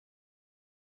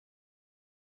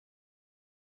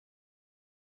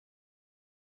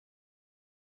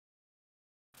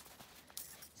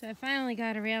So I finally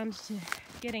got around to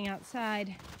getting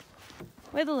outside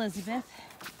with Elizabeth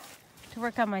to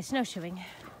work on my snowshoeing.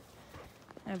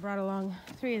 I brought along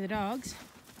 3 of the dogs.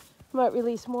 Might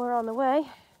release more on the way.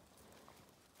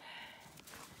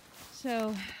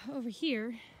 So over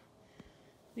here,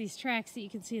 these tracks that you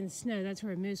can see in the snow, that's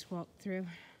where a moose walked through.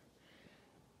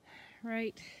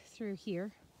 Right through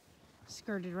here.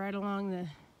 Skirted right along the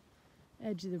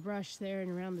edge of the brush there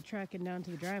and around the truck and down to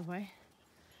the driveway.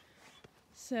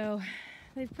 So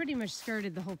they've pretty much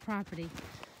skirted the whole property.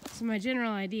 So my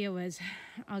general idea was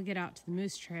I'll get out to the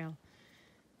moose trail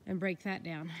and break that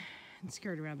down and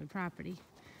skirt around the property.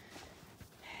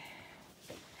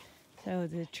 So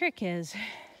the trick is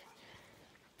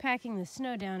packing the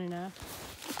snow down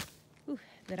enough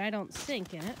that I don't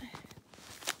sink in it.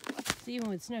 So even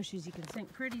with snowshoes you can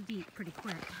sink pretty deep pretty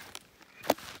quick.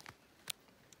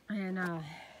 And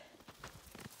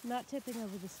not tipping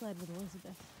over the sled with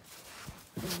Elizabeth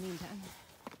in the meantime.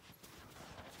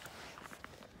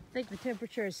 I think the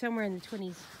temperature is somewhere in the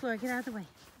 20s. Flora, get out of the way.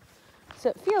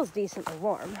 So it feels decently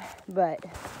warm, but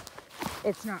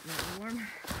it's not really warm.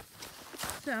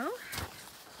 So,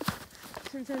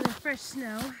 since I'm in fresh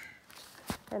snow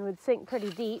and would sink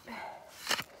pretty deep,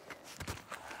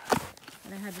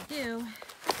 what I had to do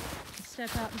is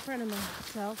step out in front of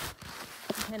myself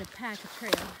and kind of pack a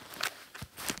trail.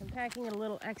 I'm packing it a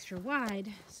little extra wide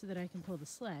so that I can pull the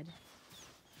sled.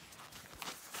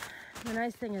 The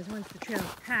nice thing is once the trail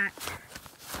is packed,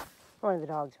 one of the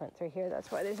dogs went through here,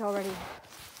 that's why there's already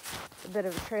a bit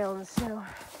of a trail in the snow.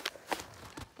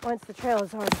 Once the trail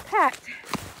is already packed,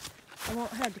 I won't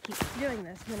have to keep doing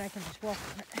this, then I can just walk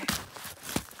on it.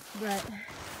 But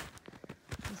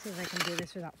let's see if I can do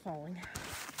this without falling.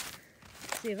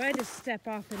 See, if I just step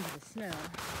off into the snow,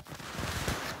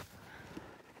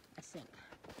 I sink.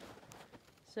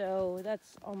 So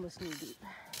that's almost knee deep.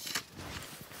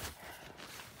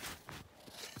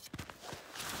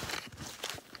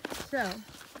 So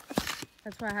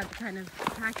that's why I have to kind of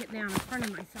pack it down in front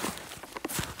of myself.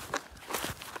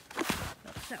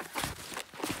 Like so.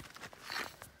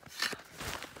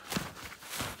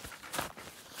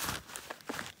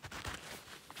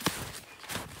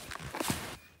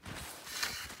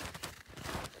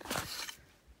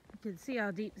 You can see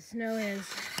how deep the snow is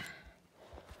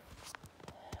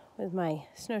with my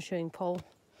snowshoeing pole.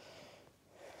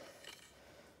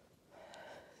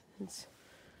 It's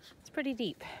pretty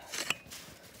deep.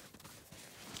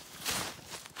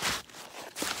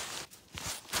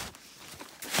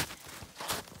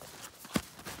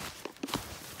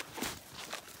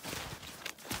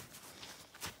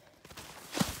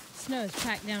 Snow is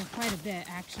packed down quite a bit,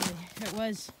 actually. It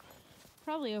was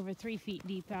probably over 3 feet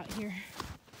deep out here.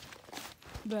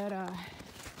 But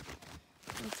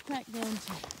it's packed down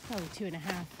to probably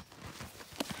 2.5.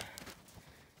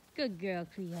 Good girl,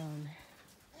 Creone.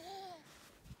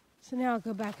 So now I'll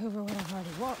go back over what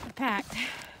I've already packed.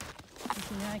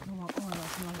 So now I can walk more or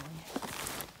less normally.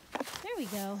 There we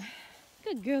go.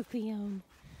 Good girl, Creone.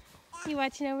 You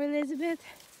watching over Elizabeth?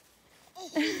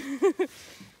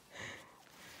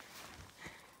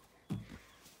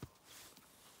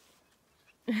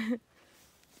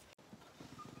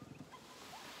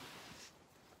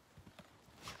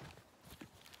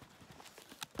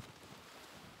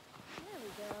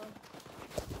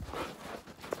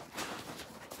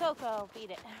 Coco,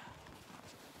 beat it.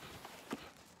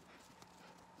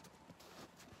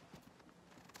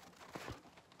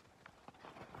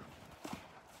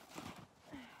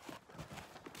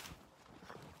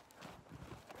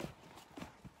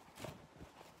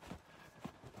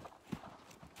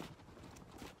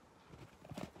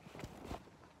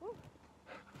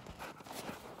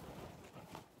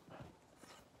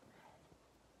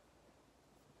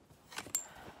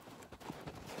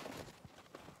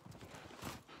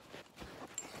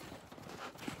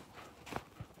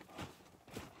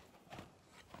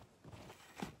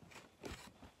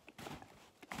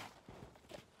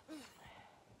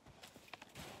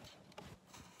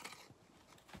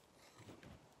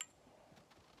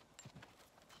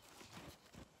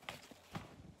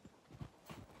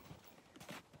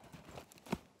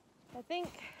 I think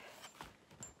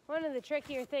one of the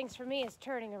trickier things for me is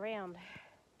turning around.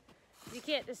 You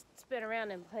can't just spin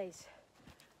around in place.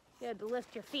 You have to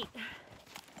lift your feet,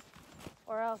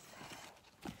 or else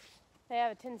they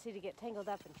have a tendency to get tangled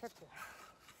up and trip you.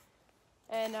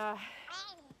 And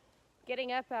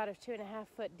getting up out of 2.5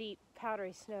 foot deep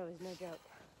powdery snow is no joke,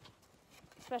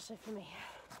 especially for me.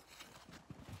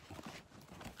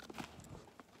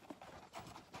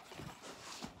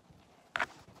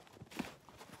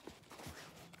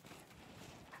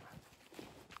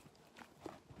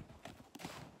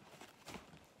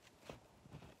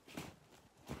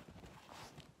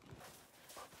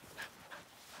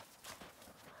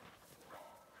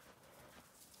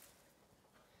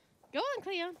 on,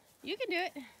 Cleon. You can do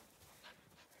it.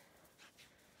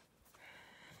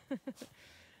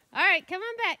 All right, come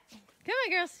on back. Come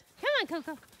on, girls. Come on,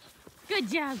 Coco. Good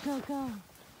job, Coco.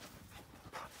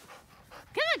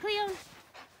 Come on, Cleon.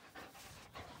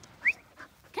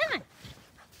 Come on.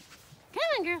 Come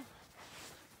on, girl.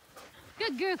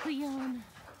 Good girl, Cleon.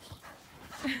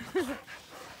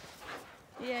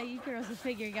 Yeah, you girls are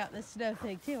figuring out this snow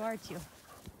thing too, aren't you?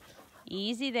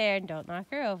 Easy there, and don't knock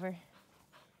her over.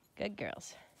 Good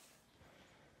girls.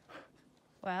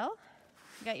 Well,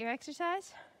 you got your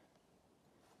exercise?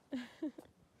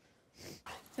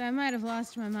 So I might have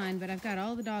lost my mind, but I've got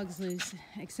all the dogs loose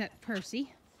except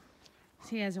Percy. So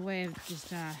he has a way of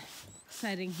just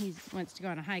deciding he wants to go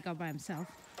on a hike all by himself.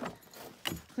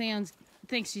 Cleon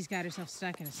thinks she's got herself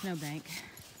stuck in a snowbank.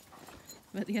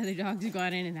 But the other dogs have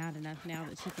gone in and out enough now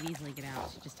that she could easily get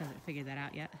out. She just hasn't figured that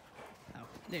out yet. Oh,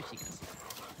 there she goes.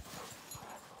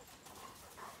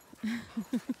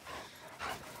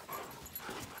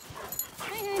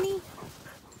 Hi, honey.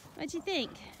 What'd you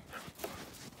think?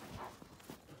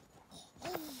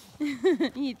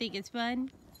 You think it's fun?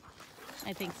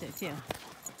 I think so too.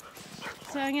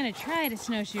 So I'm gonna try to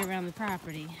snowshoe around the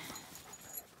property.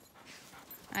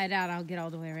 I doubt I'll get all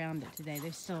the way around it today.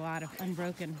 There's still a lot of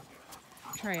unbroken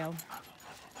trail,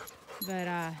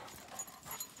 but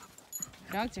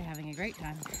dogs are having a great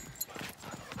time.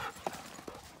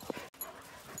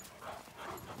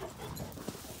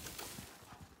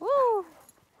 Woo!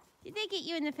 Did they get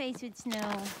you in the face with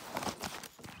snow?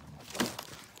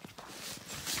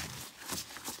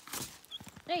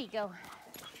 There you go.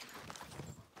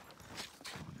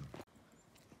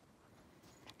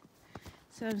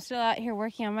 So I'm still out here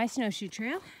working on my snowshoe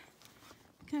trail.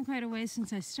 Come quite a ways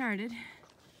since I started.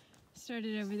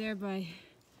 Started over there by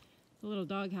the little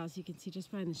doghouse you can see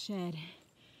just behind the shed.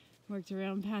 Worked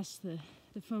around past the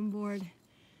foam board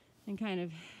and kind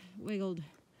of wiggled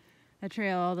a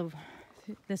trail all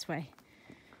this way.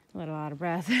 A little out of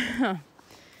breath.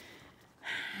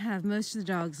 Have most of the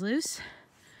dogs loose,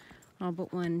 all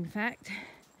but one in fact.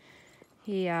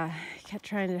 He kept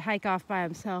trying to hike off by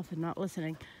himself and not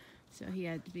listening, so he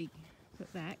had to be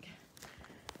put back.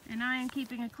 And I am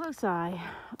keeping a close eye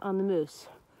on the moose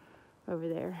over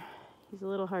there. He's a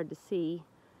little hard to see.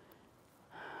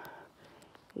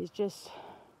 He's just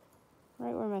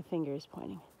right where my finger is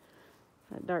pointing.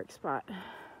 That dark spot.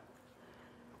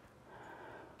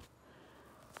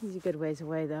 He's a good ways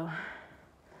away though.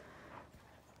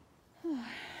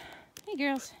 Hey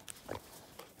girls. I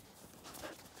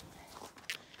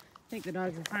think the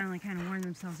dogs have finally kind of worn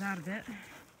themselves out a bit.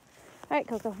 All right,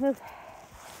 Coco, move.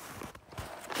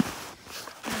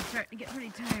 I'm starting to get pretty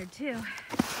tired too.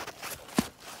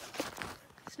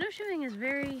 Snowshoeing is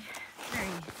very,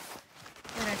 very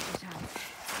good exercise.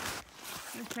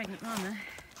 This pregnant mama is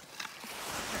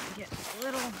starting to get a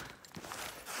little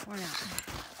worn out.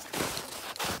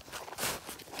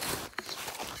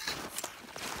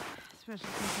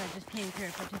 Especially since I just came through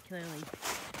a particularly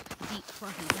deep,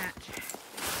 fluffy patch.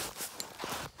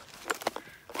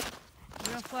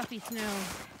 Real fluffy snow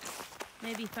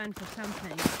may be fun for some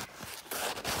things,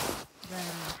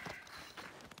 but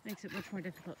makes it much more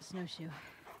difficult to snowshoe.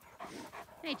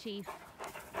 Hey, Chief.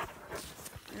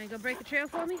 Gonna go break the trail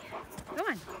for me? Go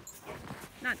on.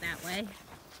 Not that way.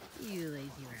 You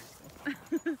lazy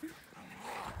rascal.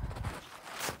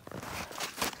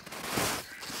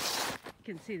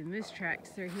 You can see the moose tracks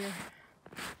through here.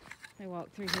 I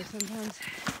walk through here sometimes.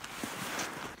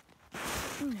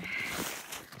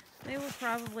 They will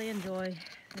probably enjoy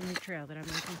the new trail that I'm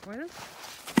making for them.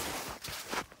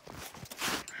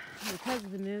 Because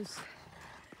of the moose,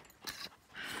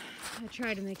 I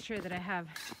try to make sure that I have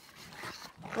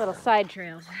little side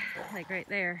trails, like right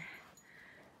there.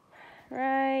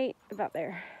 Right about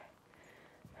there.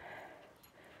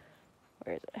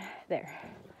 Where is it? There.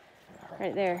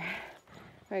 Right there.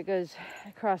 Where it goes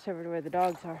across over to where the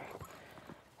dogs are.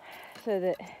 So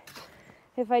that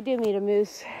if I do meet a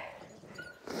moose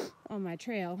on my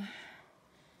trail,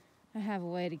 I have a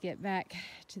way to get back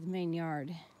to the main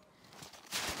yard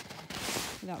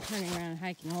without turning around and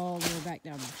hiking all the way back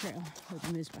down the trail with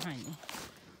the moose behind me.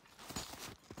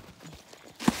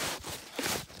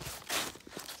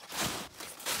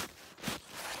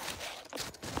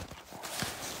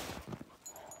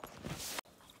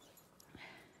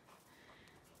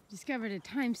 Discovered a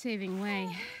time-saving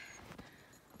way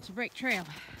to break trail.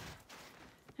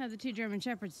 Have the two German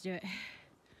Shepherds do it.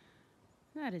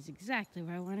 That is exactly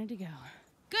where I wanted to go.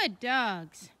 Good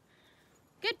dogs.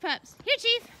 Good pups. Here,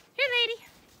 Chief. Here, lady.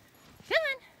 Come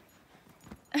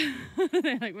on.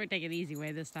 They're like, we're taking the easy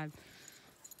way this time.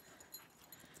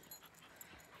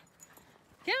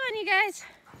 Come on, you guys.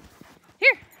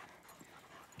 Here.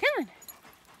 Come on.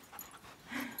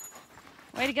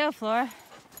 Way to go, Flora.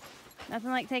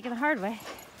 Nothing like taking the hard way.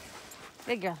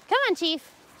 Good girl. Come on,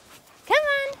 Chief. Come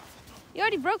on. You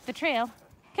already broke the trail.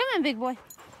 Come on, big boy.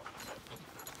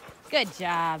 Good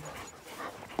job.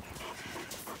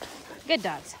 Good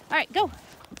dogs. All right, go.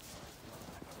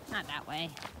 Not that way.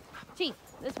 Chief,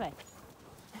 this way.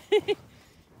 It's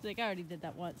like, I already did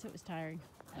that once. It was tiring.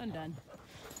 I'm done.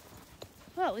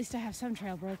 Well, at least I have some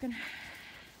trail broken.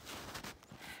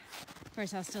 Of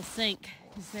course, I'll still sink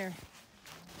because they're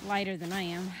lighter than I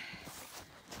am.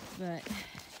 But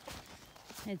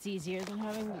it's easier than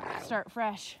having to start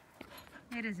fresh.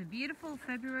 It is a beautiful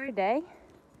February day,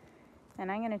 and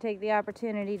I'm going to take the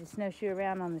opportunity to snowshoe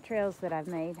around on the trails that I've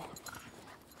made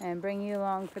and bring you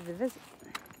along for the visit,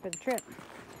 for the trip.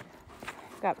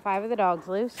 Got 5 of the dogs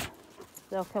loose.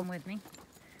 They'll come with me,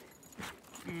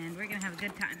 and we're going to have a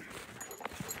good time.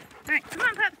 All right, come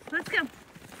on, pups, let's go.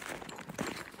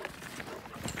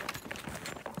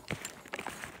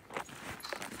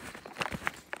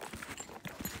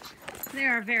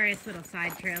 There are various little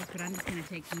side trails, but I'm just going to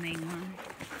take the main one.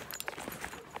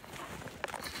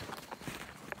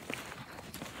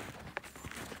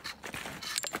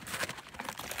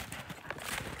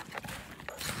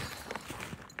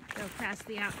 Go past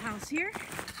the outhouse here.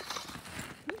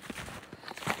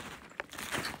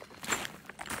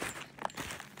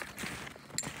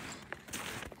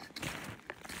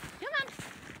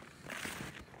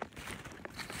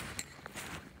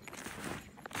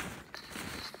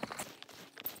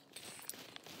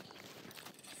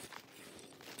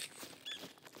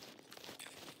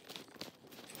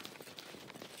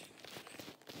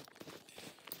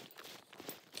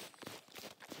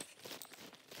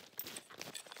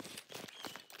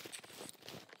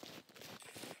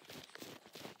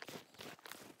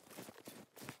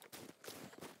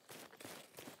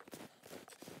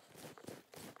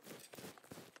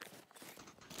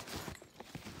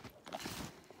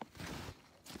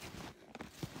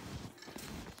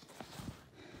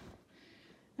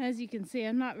 As you can see,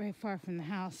 I'm not very far from the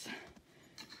house.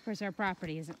 Of course, our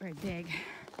property isn't very big.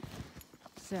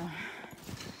 So, I'm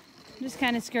just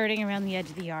kind of skirting around the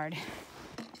edge of the yard.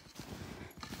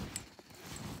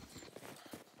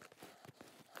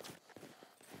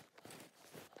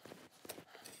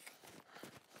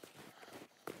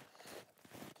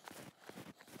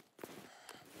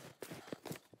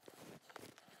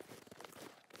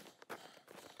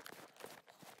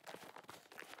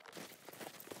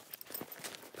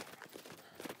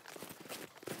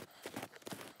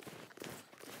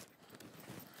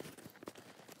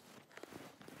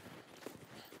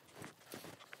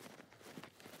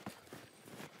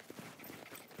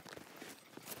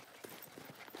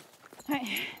 All right,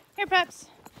 here, pups.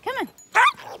 Come on.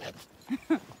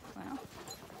 Well.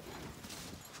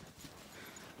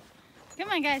 Come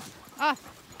on, guys. Off.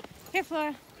 Here,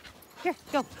 Flora. Here,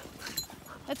 go.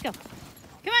 Let's go.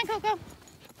 Come on, Coco.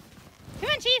 Come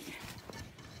on, Chief.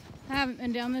 I haven't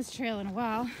been down this trail in a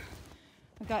while.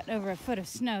 I've gotten over a foot of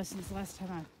snow since the last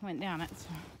time I went down it, so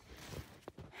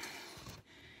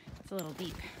it's a little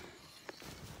deep.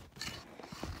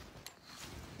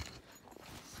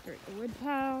 Skirt the wood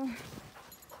pile.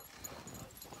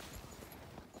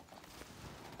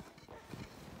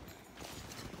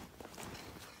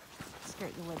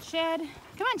 Skirt the wood shed.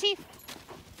 Come on, Chief.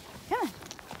 Come on.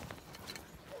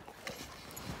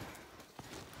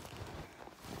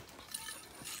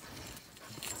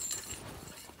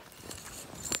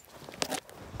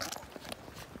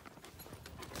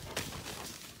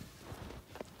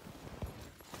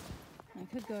 I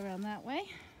could go around that way,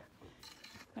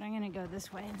 but I'm going to go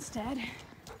this way instead. Here,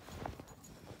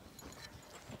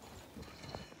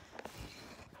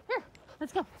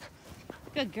 let's go.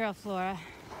 Good girl, Flora.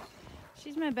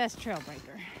 She's my best trail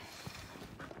breaker.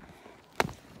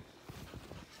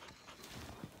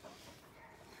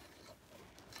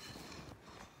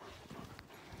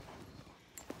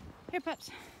 Here,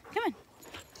 pups. Come on.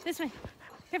 This way.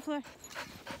 Here, Flora.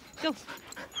 Go.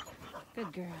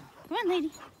 Good girl. Come on,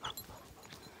 lady.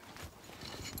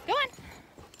 Go on.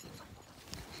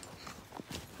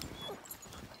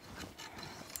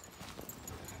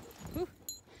 Ooh,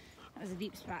 that was a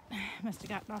deep spot. Must have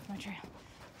gotten off my trail.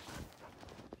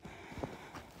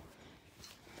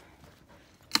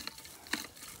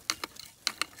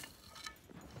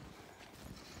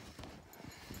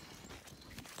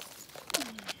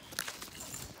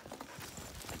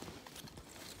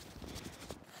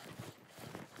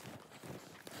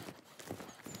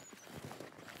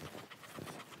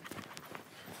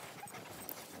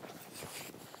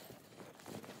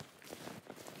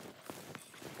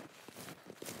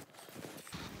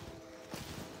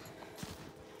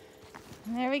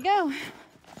 And there we go.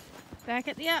 Back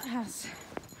at the outhouse.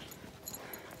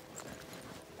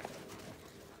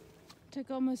 Took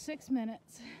almost 6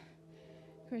 minutes.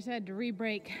 Of course, I had to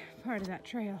re-brake part of that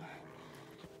trail.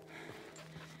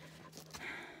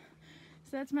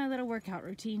 So that's my little workout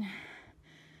routine.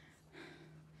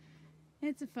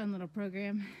 It's a fun little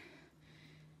program.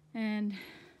 And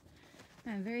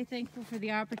I'm very thankful for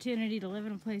the opportunity to live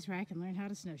in a place where I can learn how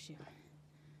to snowshoe.